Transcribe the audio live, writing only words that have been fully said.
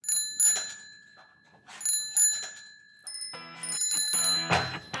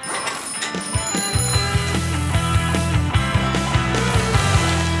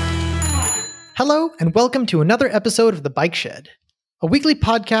Hello, and welcome to another episode of The Bike Shed, a weekly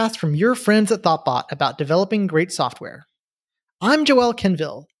podcast from your friends at Thoughtbot about developing great software. I'm Joel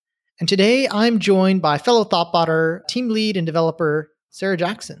Kenville, and today I'm joined by fellow Thoughtbotter, team lead and developer, Sarah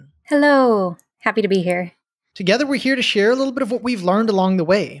Jackson. Hello, happy to be here. Together, we're here to share a little bit of what we've learned along the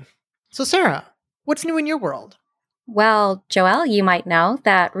way. So, Sarah, what's new in your world? Well, Joel, you might know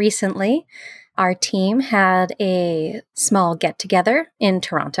that recently our team had a small get-together in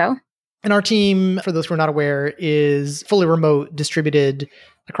Toronto. And our team, for those who are not aware, is fully remote, distributed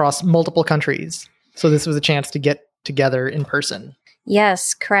across multiple countries. So this was a chance to get together in person.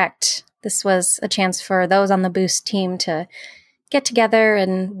 Yes, correct. This was a chance for those on the Boost team to get together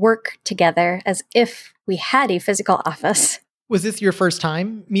and work together as if we had a physical office. Was this your first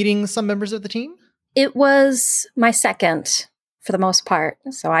time meeting some members of the team? It was my second, for the most part.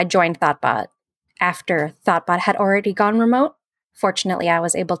 So I joined Thoughtbot after Thoughtbot had already gone remote. Fortunately, I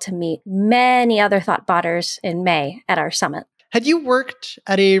was able to meet many other Thoughtbotters in May at our summit. Had you worked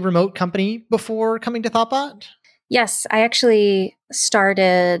at a remote company before coming to Thoughtbot? Yes, I actually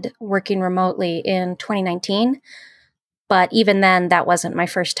started working remotely in 2019, but even then, that wasn't my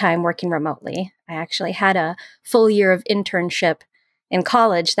first time working remotely. I actually had a full year of internship in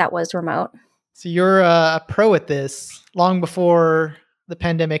college that was remote. So you're a pro at this, long before the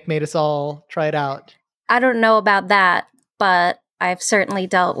pandemic made us all try it out. I don't know about that, but I've certainly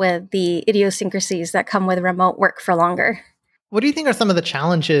dealt with the idiosyncrasies that come with remote work for longer. What do you think are some of the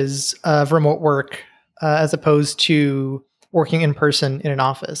challenges of remote work as opposed to working in person in an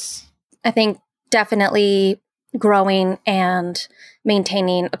office? I think definitely growing and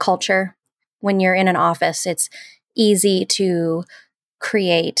maintaining a culture. When you're in an office, it's easy to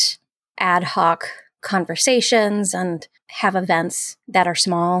create ad hoc conversations and have events that are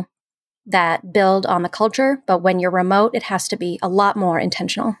small that build on the culture. But when you're remote, it has to be a lot more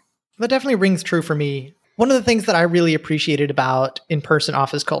intentional. That definitely rings true for me. One of the things that I really appreciated about in-person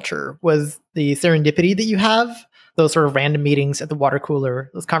office culture was the serendipity that you have, those sort of random meetings at the water cooler,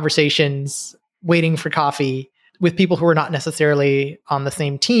 those conversations, waiting for coffee with people who are not necessarily on the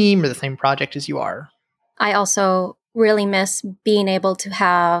same team or the same project as you are. I also really miss being able to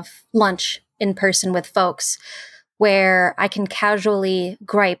have lunch in person with folks where I can casually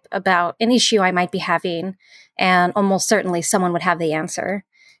gripe about an issue I might be having, and almost certainly someone would have the answer.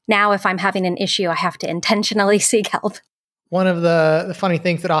 Now, if I'm having an issue, I have to intentionally seek help. One of the funny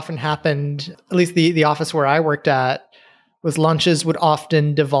things that often happened, at least the office where I worked at, was lunches would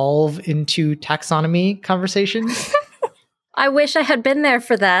often devolve into taxonomy conversations. I wish I had been there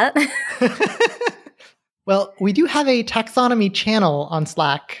for that. Well, we do have a taxonomy channel on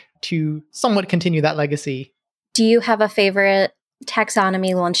Slack to somewhat continue that legacy. Do you have a favorite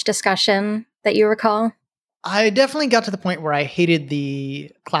taxonomy lunch discussion that you recall? I definitely got to the point where I hated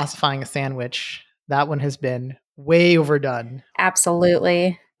the classifying a sandwich. That one has been way overdone.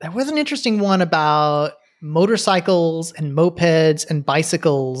 Absolutely. There was an interesting one about motorcycles and mopeds and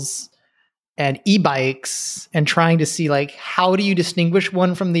bicycles and e-bikes and trying to see, like, how do you distinguish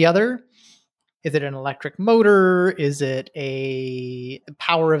one from the other? Is it an electric motor? Is it a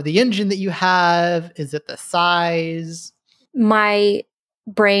power of the engine that you have? Is it the size? My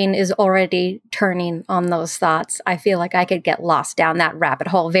brain is already turning on those thoughts. I feel like I could get lost down that rabbit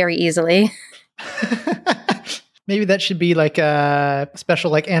hole very easily. Maybe that should be like a special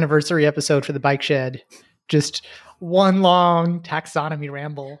like anniversary episode for the Bike Shed. Just one long taxonomy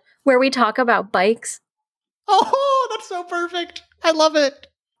ramble. Where we talk about bikes. Oh, that's so perfect. I love it.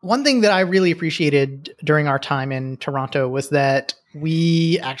 One thing that I really appreciated during our time in Toronto was that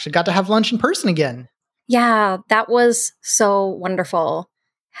we actually got to have lunch in person again. Yeah, that was so wonderful.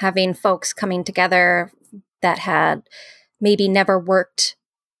 Having folks coming together that had maybe never worked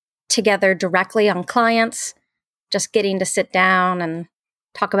together directly on clients, just getting to sit down and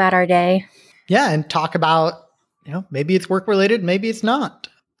talk about our day. Yeah, and talk about, maybe it's work related, maybe it's not.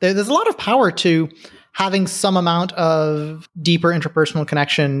 There's a lot of power to having some amount of deeper interpersonal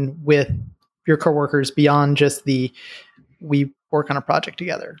connection with your coworkers beyond just the we work on a project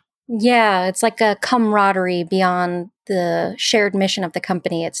together. Yeah, it's like a camaraderie beyond the shared mission of the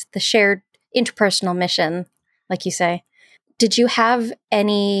company. It's the shared interpersonal mission, like you say. Did you have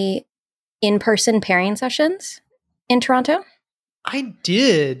any in-person pairing sessions in Toronto? I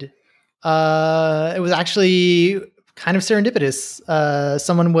did. It was actually kind of serendipitous.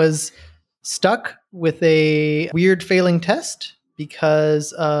 Someone was stuck with a weird failing test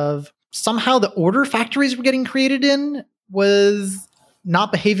because of somehow the order factories were getting created in was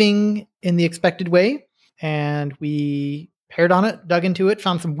not behaving in the expected way. And we paired on it, dug into it,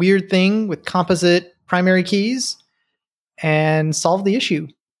 found some weird thing with composite primary keys, and solved the issue.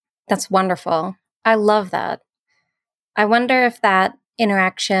 That's wonderful. I love that. I wonder if that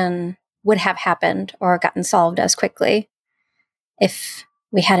interaction would have happened or gotten solved as quickly if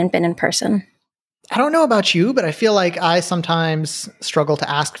we hadn't been in person. I don't know about you, but I feel like I sometimes struggle to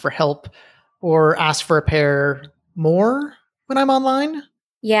ask for help or ask for a pair more when I'm online.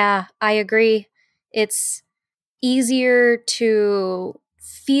 Yeah, I agree. It's easier to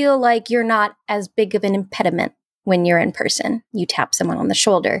feel like you're not as big of an impediment when you're in person. You tap someone on the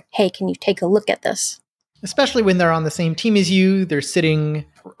shoulder. Hey, can you take a look at this? Especially when they're on the same team as you, they're sitting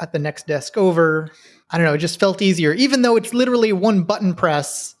at the next desk over. I don't know, it just felt easier, even though it's literally one button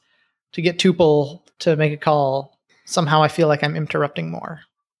press to get Tuple to make a call. Somehow I feel like I'm interrupting more.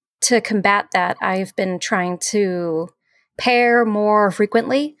 To combat that, I've been trying to pair more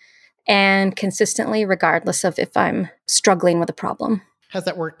frequently and consistently, regardless of if I'm struggling with a problem. Has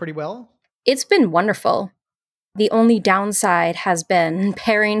that worked pretty well? It's been wonderful. The only downside has been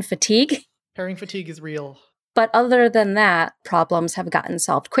pairing fatigue. Pairing fatigue is real. But other than that, problems have gotten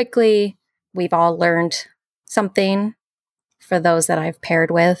solved quickly. We've all learned something for those that I've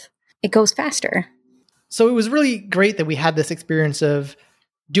paired with. It goes faster. So it was really great that we had this experience of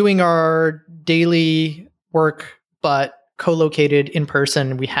doing our daily work, but co-located in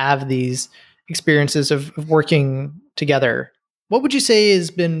person. We have these experiences of working together. What would you say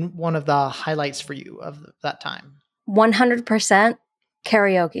has been one of the highlights for you of that time? 100%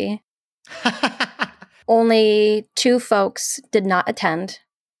 karaoke. Only 2 folks did not attend.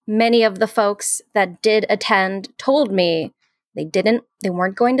 Many of the folks that did attend told me they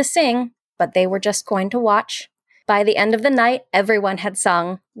weren't going to sing, but they were just going to watch. By the end of the night, everyone had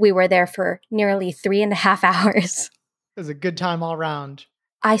sung. We were there for nearly 3.5 hours. It was a good time all around.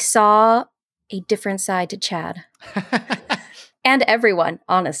 I saw a different side to Chad. And everyone,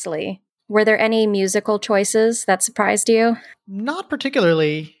 honestly. Were there any musical choices that surprised you? Not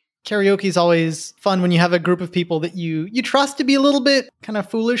particularly. Karaoke is always fun when you have a group of people that you trust to be a little bit kind of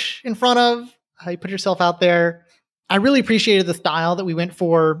foolish in front of. You put yourself out there. I really appreciated the style that we went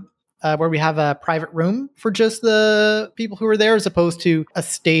for, where we have a private room for just the people who are there, as opposed to a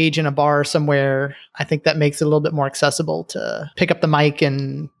stage in a bar somewhere. I think that makes it a little bit more accessible to pick up the mic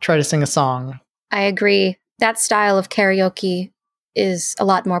and try to sing a song. I agree. That style of karaoke is a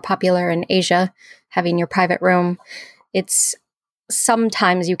lot more popular in Asia, having your private room. It's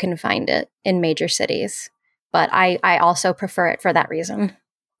sometimes you can find it in major cities, but I also prefer it for that reason.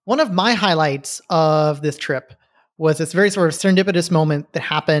 One of my highlights of this trip was this very sort of serendipitous moment that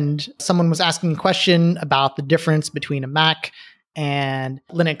happened. Someone was asking a question about the difference between a Mac and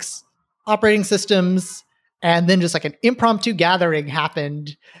Linux operating systems. And then just like an impromptu gathering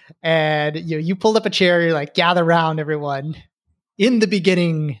happened. And you pulled up a chair, you're like, gather around, everyone. In the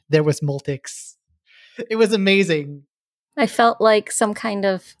beginning, there was Multics. It was amazing. I felt like some kind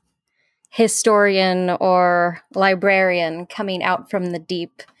of historian or librarian coming out from the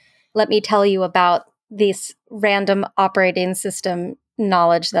deep. Let me tell you about this random operating system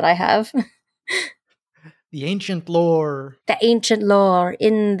knowledge that I have. The ancient lore. The ancient lore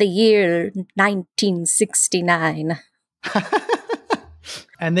in the year 1969.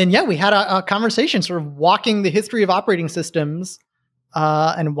 And then, we had a conversation sort of walking the history of operating systems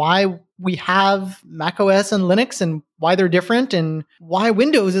and why we have macOS and Linux and why they're different and why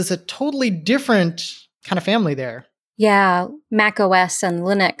Windows is a totally different kind of family there. Yeah, macOS and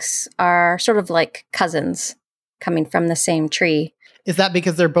Linux are sort of like cousins coming from the same tree. Is that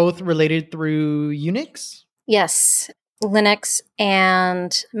because they're both related through Unix? Yes. Linux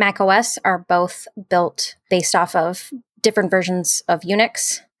and macOS are both built based off of different versions of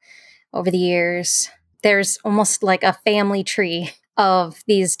Unix over the years. There's almost like a family tree of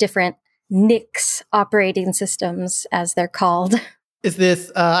these different NICs operating systems, as they're called. Is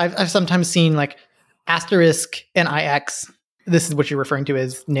this, I've sometimes seen like asterisk NIX. This is what you're referring to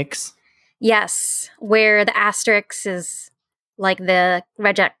as NICs? Yes, where the asterisk is like the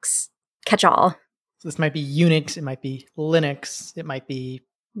regex catch-all. So this might be Unix, it might be Linux, it might be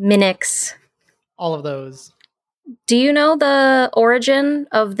Minix. All of those. Do you know the origin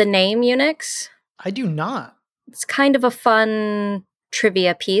of the name Unix? I do not. It's kind of a fun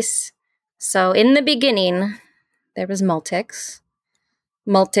trivia piece. So in the beginning, there was Multics.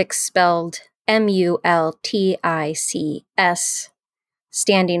 Multics spelled MULTICS,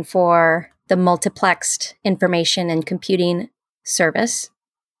 standing for the Multiplexed Information and Computing Service.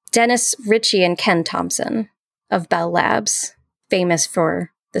 Dennis Ritchie and Ken Thompson of Bell Labs, famous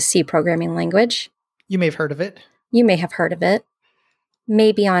for the C programming language. You may have heard of it. You may have heard of it,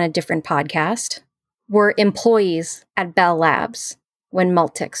 maybe on a different podcast, were employees at Bell Labs when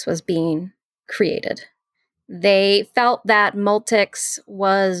Multics was being created. They felt that Multics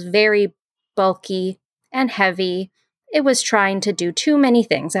was very bulky and heavy. It was trying to do too many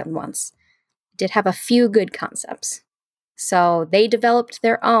things at once. It did have a few good concepts. So they developed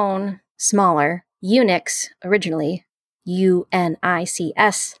their own, smaller, Unix, originally,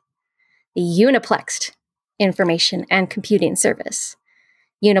 UNICS, the Uniplexed Information and Computing Service.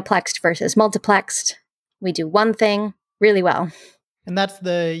 Uniplexed versus multiplexed. We do one thing really well. And that's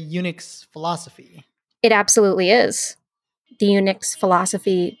the Unix philosophy. It absolutely is. The Unix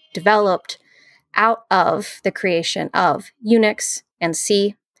philosophy developed out of the creation of Unix and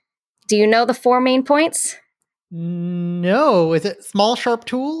C. Do you know the 4 main points? No. Is it small, sharp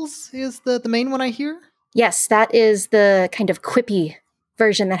tools is the main one I hear? Yes, that is the kind of quippy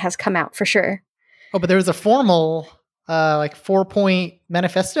version that has come out for sure. Oh, but there's a formal, 4-point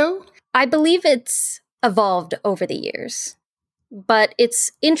manifesto? I believe it's evolved over the years. But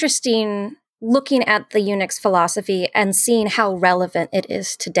it's interesting looking at the Unix philosophy and seeing how relevant it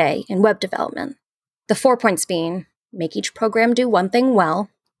is today in web development. The 4 points being, make each program do one thing well.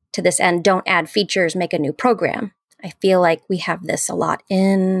 To this end, don't add features, make a new program. I feel like we have this a lot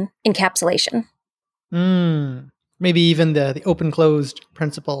in encapsulation. Maybe even the open-closed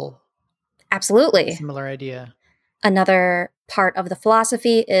principle. Absolutely. Similar idea. Another part of the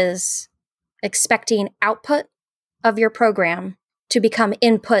philosophy is expecting output of your program to become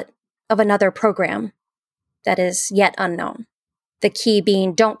input of another program that is yet unknown. The key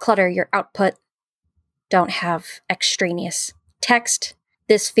being don't clutter your output, don't have extraneous text.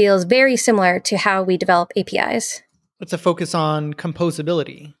 This feels very similar to how we develop APIs. It's a focus on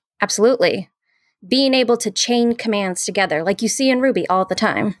composability. Absolutely. Being able to chain commands together, like you see in Ruby all the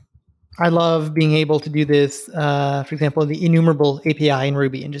time. I love being able to do this, for example, the enumerable API in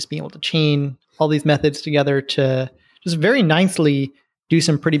Ruby, and just being able to chain all these methods together to just very nicely do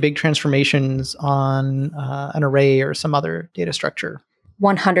some pretty big transformations on an array or some other data structure.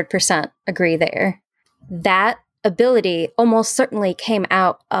 100% agree there. That ability almost certainly came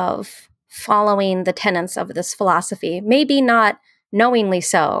out of following the tenets of this philosophy. Maybe not knowingly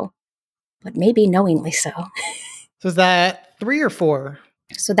so, but maybe knowingly so. So is that 3 or 4?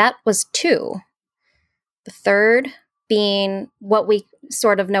 So that was 2. The third being what we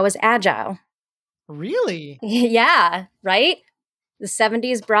sort of know as agile. Really? Yeah, right? The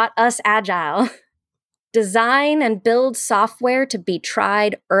 70s brought us agile. Design and build software to be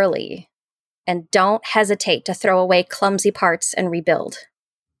tried early. And don't hesitate to throw away clumsy parts and rebuild.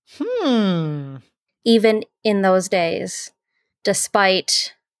 Even in those days,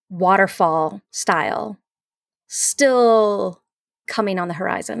 despite waterfall style still coming on the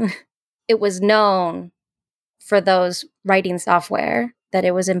horizon, it was known for those writing software that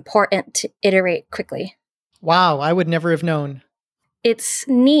it was important to iterate quickly. Wow, I would never have known. It's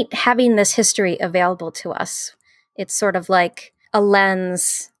neat having this history available to us. It's sort of like a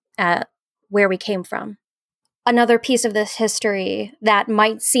lens at where we came from. Another piece of this history that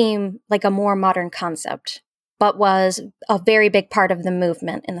might seem like a more modern concept, but was a very big part of the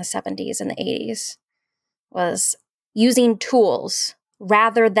movement in the 70s and the 80s, was using tools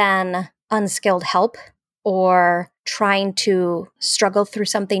rather than unskilled help or trying to struggle through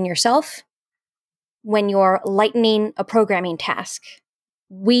something yourself when you're lightening a programming task.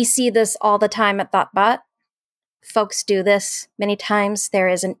 We see this all the time at Thoughtbot. Folks do this many times. There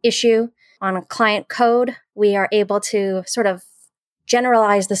is an issue on a client code. We are able to sort of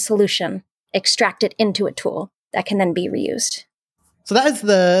generalize the solution, extract it into a tool that can then be reused. So that is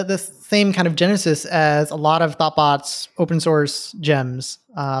the same kind of genesis as a lot of Thoughtbot's open source gems.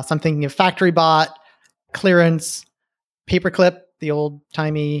 So I'm thinking of FactoryBot, Clearance, Paperclip, the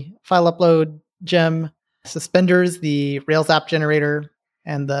old-timey file upload gem, Suspenders, the Rails app generator,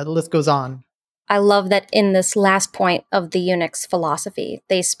 and the list goes on. I love that in this last point of the Unix philosophy,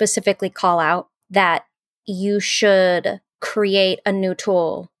 they specifically call out that you should create a new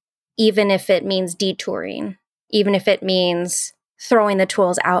tool, even if it means detouring, even if it means throwing the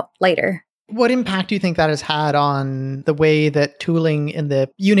tools out later. What impact do you think that has had on the way that tooling in the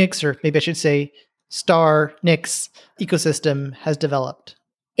Unix, or maybe I should say Star Nix ecosystem has developed?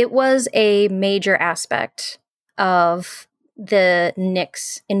 It was a major aspect of the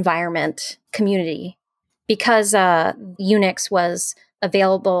Nix environment community because Unix was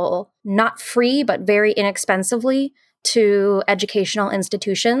available not free, but very inexpensively to educational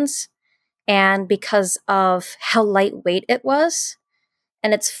institutions. And because of how lightweight it was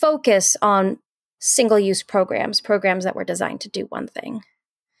and its focus on single-use programs that were designed to do one thing.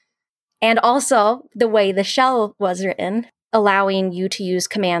 And also the way the shell was written, allowing you to use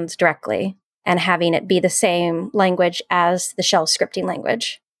commands directly and having it be the same language as the shell scripting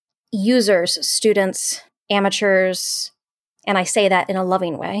language. Users, students, amateurs, and I say that in a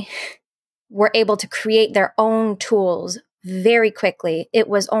loving way, were able to create their own tools very quickly. It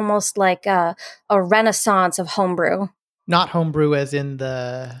was almost like a renaissance of homebrew. Not homebrew as in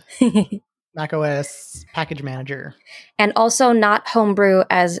the macOS package manager. And also not homebrew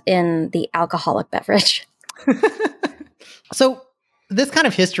as in the alcoholic beverage. So this kind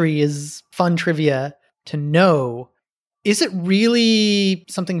of history is fun trivia to know. Is it really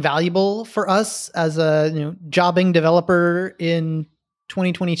something valuable for us as a jobbing developer in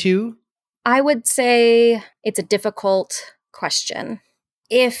 2022? I would say it's a difficult question.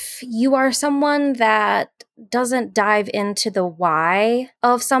 If you are someone that doesn't dive into the why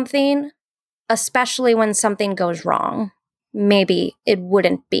of something, especially when something goes wrong, maybe it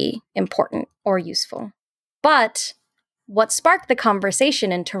wouldn't be important or useful. But what sparked the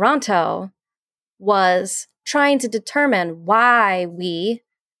conversation in Toronto was trying to determine why we,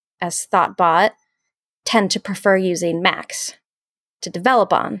 as Thoughtbot, tend to prefer using Macs to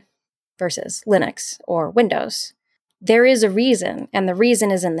develop on versus Linux or Windows. There is a reason, and the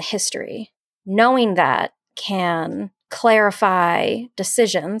reason is in the history. Knowing that can clarify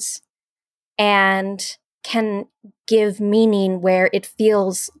decisions and can give meaning where it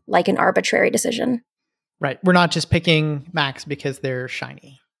feels like an arbitrary decision. Right. We're not just picking Macs because they're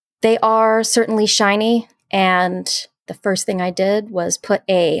shiny. They are certainly shiny, and the first thing I did was put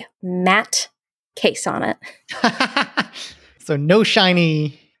a matte case on it. So no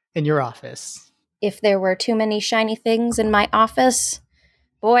shiny in your office. If there were too many shiny things in my office,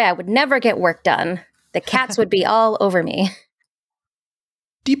 boy, I would never get work done. The cats would be all over me.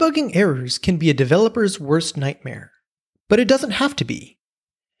 Debugging errors can be a developer's worst nightmare, but it doesn't have to be.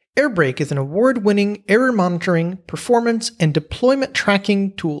 Airbrake is an award-winning error monitoring, performance, and deployment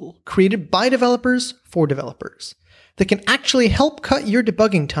tracking tool created by developers for developers that can actually help cut your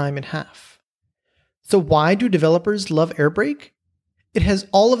debugging time in half. So why do developers love Airbrake? It has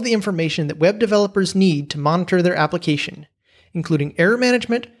all of the information that web developers need to monitor their application, including error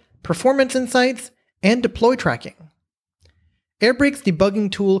management, performance insights, and deploy tracking. Airbrake's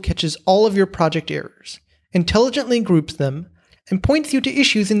debugging tool catches all of your project errors, intelligently groups them, and points you to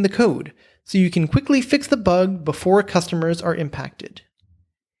issues in the code so you can quickly fix the bug before customers are impacted.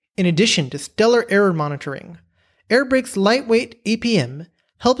 In addition to stellar error monitoring, Airbrake's lightweight APM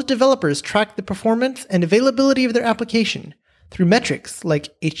helps developers track the performance and availability of their application through metrics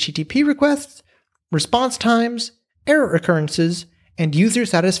like HTTP requests, response times, error occurrences, and user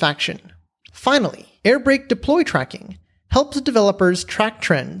satisfaction. Finally, Airbrake deploy tracking helps developers track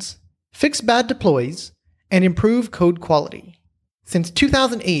trends, fix bad deploys, and improve code quality. Since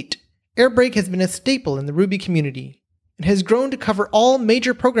 2008, Airbrake has been a staple in the Ruby community and has grown to cover all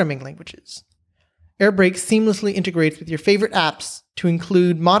major programming languages. Airbrake seamlessly integrates with your favorite apps to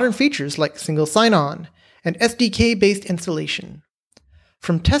include modern features like single sign-on and SDK-based installation.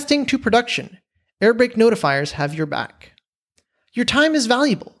 From testing to production, Airbrake notifiers have your back. Your time is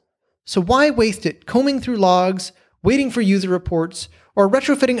valuable, so why waste it combing through logs, waiting for user reports, or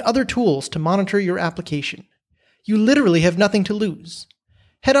retrofitting other tools to monitor your application? You literally have nothing to lose.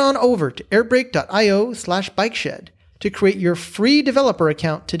 Head on over to airbrake.io/bikeshed to create your free developer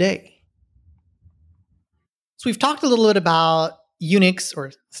account today. So we've talked a little bit about Unix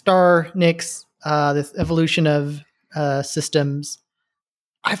or StarNix, this evolution of systems.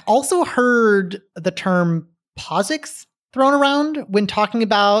 I've also heard the term POSIX thrown around when talking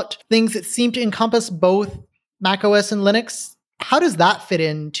about things that seem to encompass both macOS and Linux. How does that fit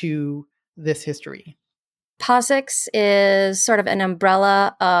into this history? POSIX is sort of an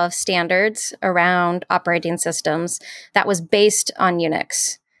umbrella of standards around operating systems that was based on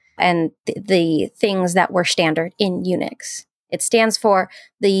Unix and the things that were standard in Unix. It stands for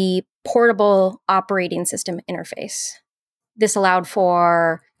the Portable Operating System Interface. This allowed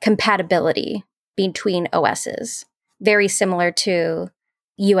for compatibility between OSs, very similar to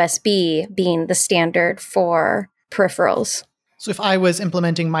USB being the standard for peripherals. So if I was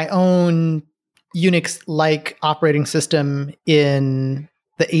implementing my own Unix-like operating system in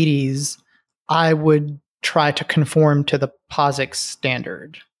the 80s, I would try to conform to the POSIX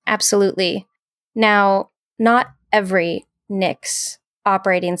standard. Absolutely. Now, not every Nix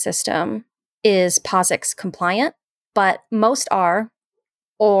operating system is POSIX compliant, but most are,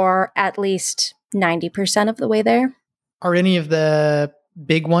 or at least 90% of the way there. Are any of the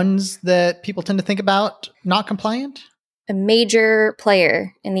big ones that people tend to think about not compliant? A major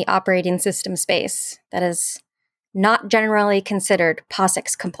player in the operating system space that is not generally considered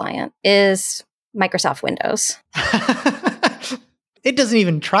POSIX compliant is Microsoft Windows. It doesn't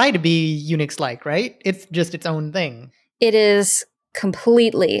even try to be Unix-like, right? It's just its own thing. It is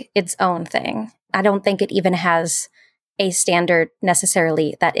completely its own thing. I don't think it even has a standard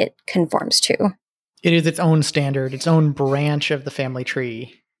necessarily that it conforms to. It is its own standard, its own branch of the family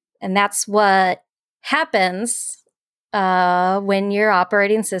tree. And that's what happens when your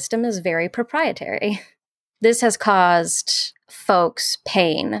operating system is very proprietary. This has caused folks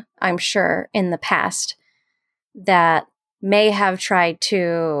pain, I'm sure, in the past that may have tried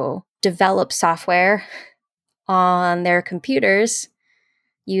to develop software on their computers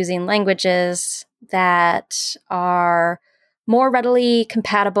using languages that are more readily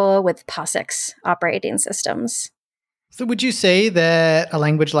compatible with POSIX operating systems. So would you say that a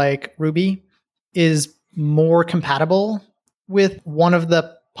language like Ruby is more compatible with one of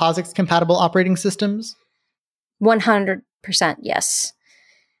the POSIX compatible operating systems? 100% yes.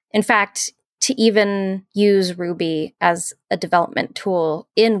 In fact, to even use Ruby as a development tool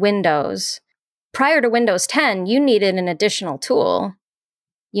in Windows, prior to Windows 10, you needed an additional tool.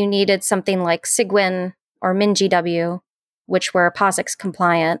 You needed something like Cygwin or MinGW, which were POSIX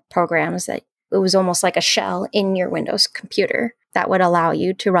compliant programs that it was almost like a shell in your Windows computer that would allow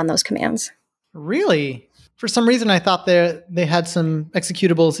you to run those commands. Really? For some reason, I thought they had some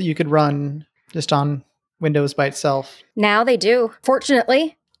executables that you could run just on Windows by itself. Now they do.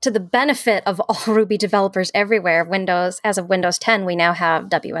 Fortunately, to the benefit of all Ruby developers everywhere, as of Windows 10, we now have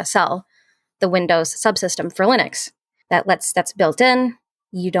WSL, the Windows subsystem for Linux. That's built in.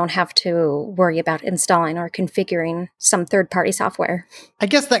 You don't have to worry about installing or configuring some third-party software. I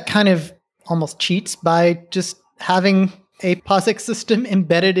guess that kind of almost cheats by just having a POSIX system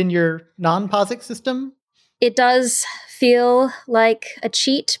embedded in your non-POSIX system. It does feel like a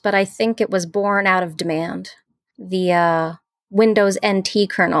cheat, but I think it was born out of demand. The Windows NT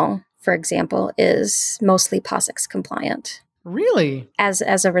kernel, for example, is mostly POSIX compliant. Really? As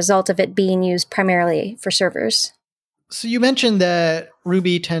a result of it being used primarily for servers. So you mentioned that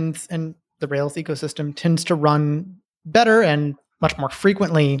Ruby tends, and the Rails ecosystem tends to run better and much more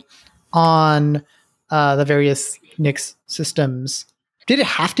frequently on the various Nix systems. Did it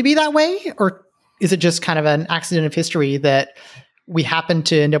have to be that way? Or is it just kind of an accident of history that we happen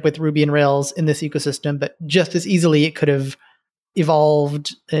to end up with Ruby and Rails in this ecosystem, but just as easily it could have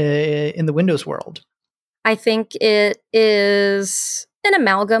evolved in the Windows world? I think it is an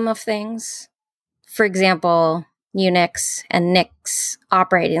amalgam of things. For example, Unix and Nix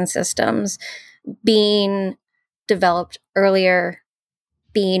operating systems being developed earlier,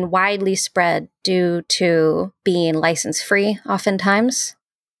 being widely spread due to being license-free oftentimes,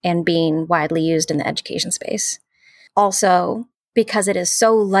 and being widely used in the education space. Also, because it is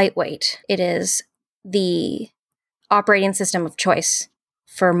so lightweight, it is the operating system of choice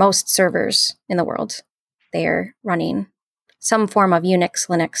for most servers in the world. They are running some form of Unix,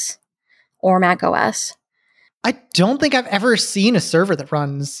 Linux, or Mac OS. I don't think I've ever seen a server that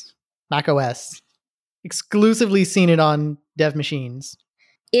runs Mac OS. Exclusively seen it on dev machines.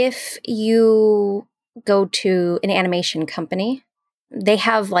 If you go to an animation company, they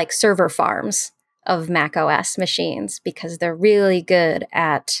have like server farms of Mac OS machines because they're really good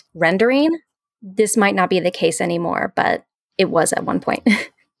at rendering. This might not be the case anymore, but it was at one point.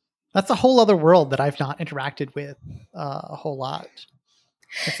 That's a whole other world that I've not interacted with a whole lot.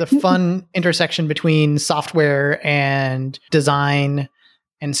 It's a fun intersection between software and design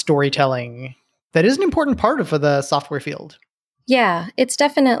and storytelling that is an important part of the software field. Yeah, it's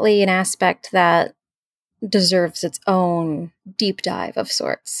definitely an aspect that deserves its own deep dive of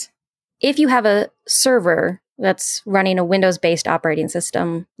sorts. If you have a server that's running a Windows-based operating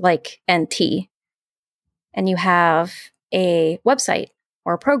system like NT, and you have a website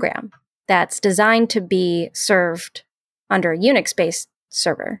or a program that's designed to be served under a Unix-based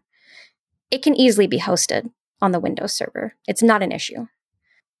server, it can easily be hosted on the Windows server. It's not an issue.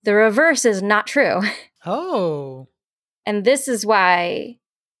 The reverse is not true. Oh. And this is why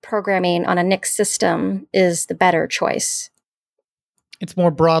programming on a Nix system is the better choice. It's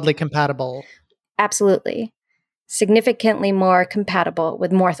more broadly compatible. Absolutely. Significantly more compatible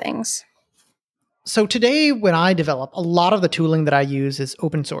with more things. So today, when I develop, a lot of the tooling that I use is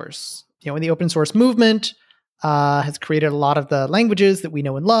open source. The open source movement has created a lot of the languages that we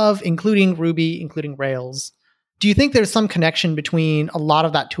know and love, including Ruby, including Rails. Do you think there's some connection between a lot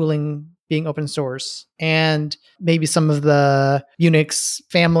of that tooling being open source and maybe some of the Unix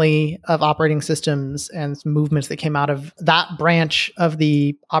family of operating systems and some movements that came out of that branch of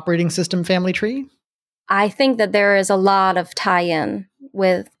the operating system family tree? I think that there is a lot of tie-in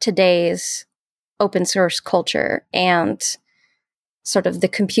with today's open source culture and sort of the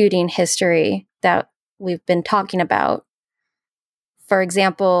computing history that we've been talking about. For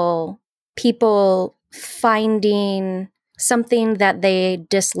example, people finding something that they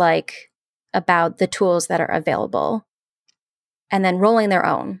dislike about the tools that are available and then rolling their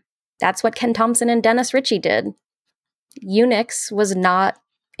own. That's what Ken Thompson and Dennis Ritchie did. Unix was not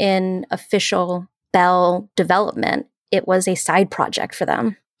in official Bell development. It was a side project for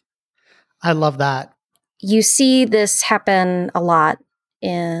them. I love that. You see this happen a lot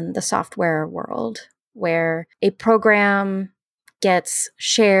in the software world, where a program gets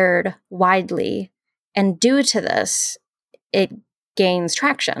shared widely, and due to this, it gains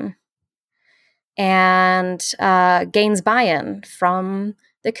traction and gains buy-in from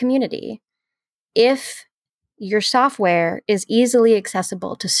the community. If your software is easily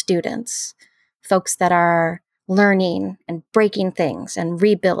accessible to students, folks that are learning and breaking things and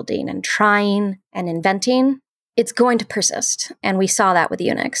rebuilding and trying and inventing, it's going to persist. And we saw that with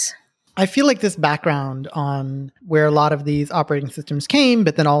Unix. I feel like this background on where a lot of these operating systems came,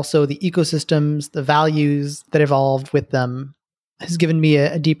 but then also the ecosystems, the values that evolved with them, has given me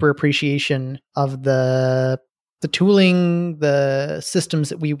a deeper appreciation of the tooling, the systems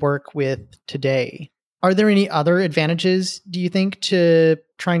that we work with today. Are there any other advantages, do you think, to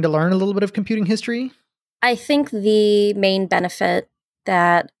trying to learn a little bit of computing history? I think the main benefit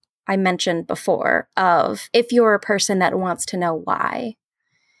that I mentioned before of if you're a person that wants to know why,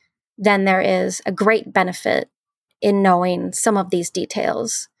 then there is a great benefit in knowing some of these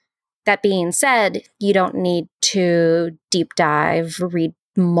details. That being said, you don't need to deep dive, read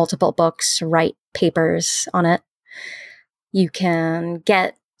multiple books, write papers on it. You can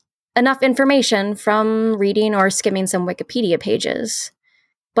get enough information from reading or skimming some Wikipedia pages.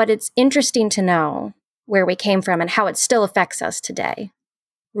 But it's interesting to know where we came from and how it still affects us today.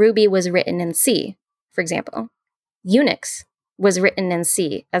 Ruby was written in C, for example. Unix was written in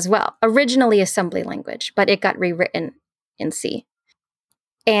C as well. Originally assembly language, but it got rewritten in C.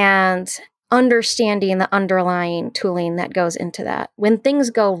 And understanding the underlying tooling that goes into that. When things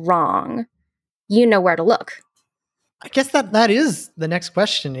go wrong, you know where to look. I guess that is the next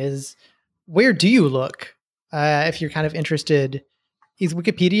question is, where do you look? If you're kind of interested, is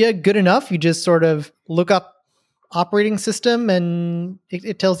Wikipedia good enough? You just sort of look up operating system and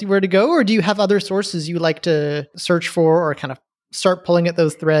it tells you where to go? Or do you have other sources you like to search for or kind of start pulling at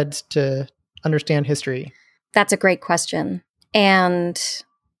those threads to understand history? That's a great question. And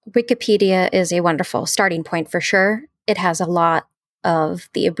Wikipedia is a wonderful starting point for sure. It has a lot of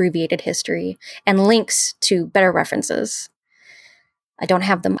the abbreviated history and links to better references. I don't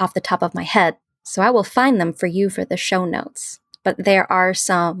have them off the top of my head, so I will find them for you for the show notes. But there are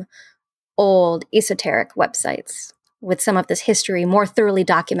some old esoteric websites with some of this history more thoroughly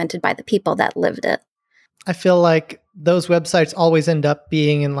documented by the people that lived it. I feel like those websites always end up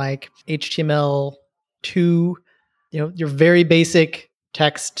being in like HTML2, your very basic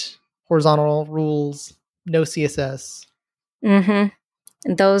text, horizontal rules, no CSS. Mm-hmm.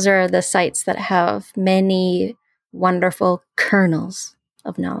 And those are the sites that have many wonderful kernels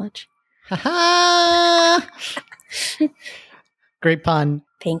of knowledge. Ha-ha! Great pun.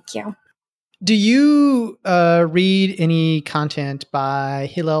 Thank you. Do you read any content by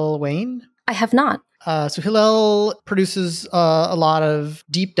Hillel Wayne? I have not. So Hillel produces a lot of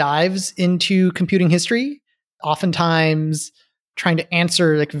deep dives into computing history, oftentimes trying to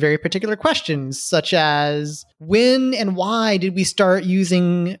answer like very particular questions, such as when and why did we start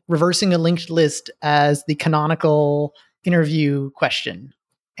using reversing a linked list as the canonical interview question?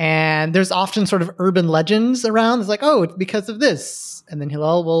 And there's often sort of urban legends around. It's like, oh, it's because of this. And then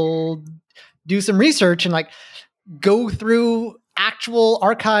Hillel will do some research and like go through actual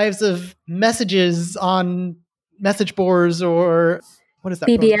archives of messages on message boards or what is that?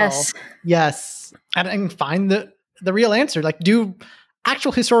 BBS. Protocol? Yes. And find the real answer, like do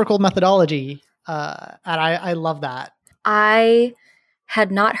actual historical methodology. And I love that. I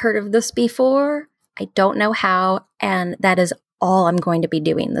had not heard of this before. I don't know how. And that is all I'm going to be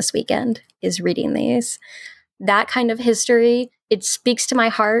doing this weekend is reading these. That kind of history, it speaks to my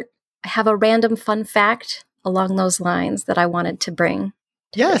heart. I have a random fun fact along those lines that I wanted to bring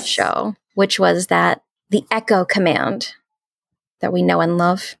to this show, which was that the echo command that we know and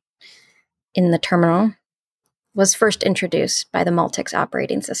love in the terminal was first introduced by the Multics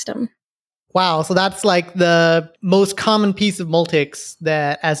operating system. Wow. So that's like the most common piece of Multics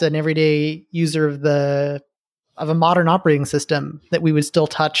that as an everyday user of a modern operating system that we would still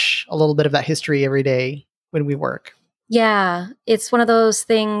touch a little bit of that history every day when we work. Yeah. It's one of those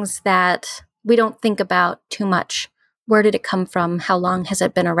things that we don't think about too much. Where did it come from? How long has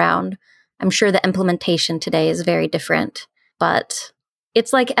it been around? I'm sure the implementation today is very different, but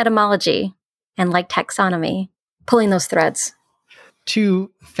it's like etymology and like taxonomy, pulling those threads.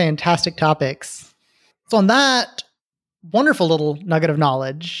 Two fantastic topics. So on that wonderful little nugget of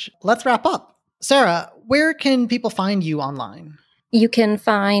knowledge. Let's wrap up. Sarah, where can people find you online? You can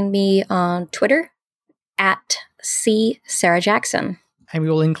find me on Twitter at @CSarahJackson. And we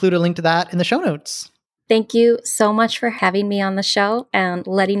will include a link to that in the show notes. Thank you so much for having me on the show and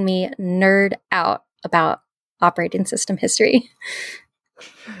letting me nerd out about operating system history.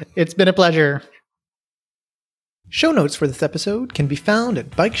 It's been a pleasure. Show notes for this episode can be found at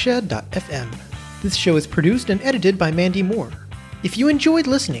bikeshed.fm. This show is produced and edited by Mandy Moore. If you enjoyed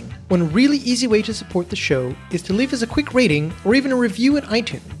listening, one really easy way to support the show is to leave us a quick rating or even a review in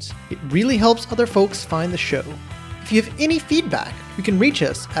iTunes. It really helps other folks find the show. If you have any feedback, you can reach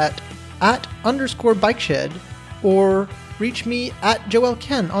us at @_bikeshed or reach me at Joel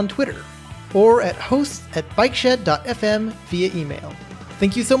Ken on Twitter or at hosts@bikeshed.fm via email.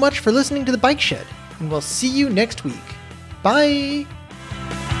 Thank you so much for listening to The Bike Shed, and we'll see you next week. Bye!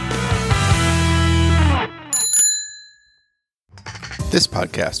 This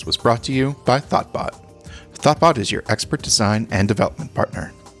podcast was brought to you by Thoughtbot. Thoughtbot is your expert design and development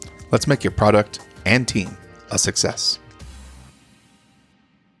partner. Let's make your product and team a success.